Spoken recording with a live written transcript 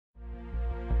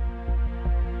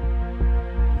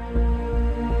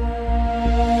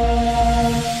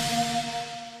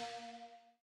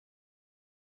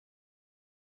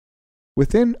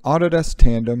Within Autodesk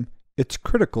Tandem, it's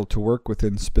critical to work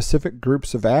within specific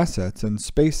groups of assets and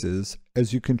spaces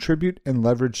as you contribute and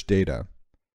leverage data.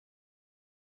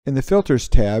 In the Filters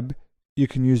tab, you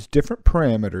can use different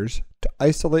parameters to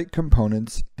isolate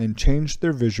components and change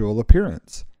their visual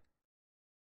appearance.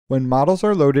 When models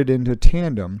are loaded into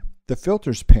Tandem, the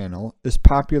Filters panel is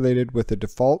populated with a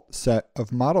default set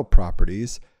of model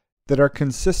properties that are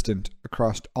consistent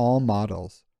across all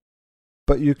models,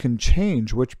 but you can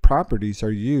change which properties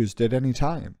are used at any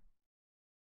time.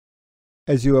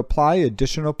 As you apply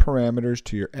additional parameters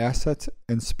to your assets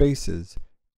and spaces,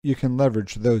 you can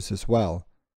leverage those as well.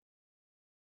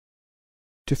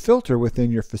 To filter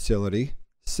within your facility,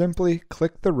 simply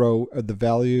click the row of the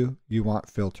value you want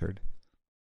filtered.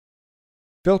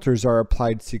 Filters are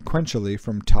applied sequentially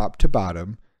from top to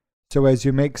bottom, so as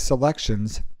you make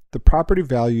selections, the property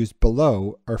values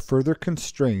below are further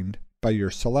constrained by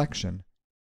your selection.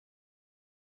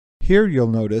 Here you'll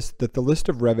notice that the list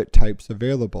of Revit types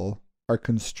available are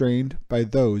constrained by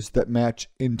those that match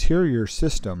interior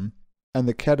system and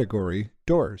the category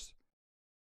doors.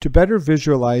 To better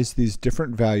visualize these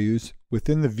different values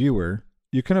within the viewer,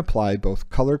 you can apply both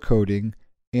color coding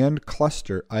and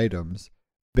cluster items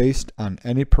based on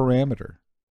any parameter.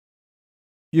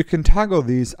 You can toggle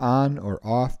these on or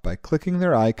off by clicking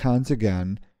their icons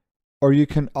again, or you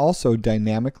can also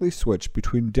dynamically switch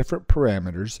between different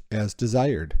parameters as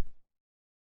desired.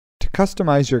 To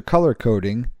customize your color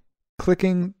coding,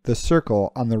 clicking the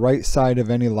circle on the right side of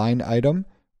any line item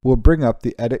will bring up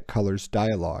the Edit Colors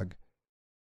dialog.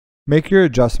 Make your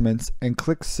adjustments and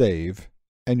click Save,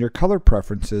 and your color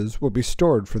preferences will be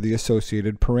stored for the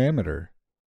associated parameter.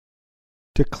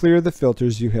 To clear the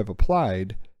filters you have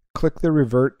applied, click the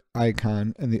Revert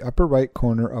icon in the upper right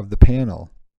corner of the panel.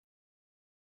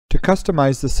 To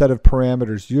customize the set of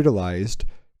parameters utilized,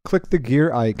 click the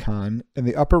gear icon in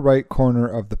the upper right corner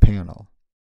of the panel.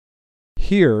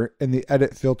 Here, in the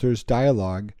Edit Filters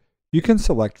dialog, you can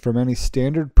select from any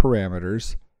standard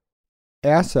parameters,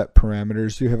 asset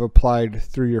parameters you have applied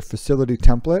through your facility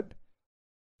template,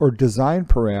 or design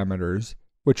parameters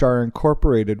which are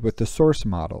incorporated with the source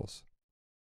models.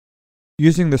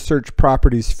 Using the Search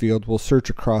Properties field will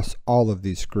search across all of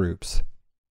these groups.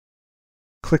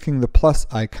 Clicking the plus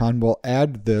icon will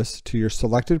add this to your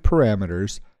selected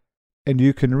parameters, and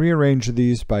you can rearrange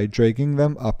these by dragging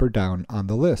them up or down on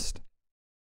the list.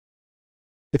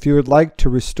 If you would like to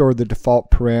restore the default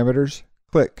parameters,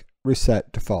 click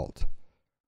Reset Default.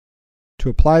 To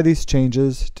apply these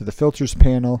changes to the Filters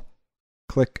panel,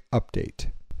 click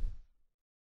Update.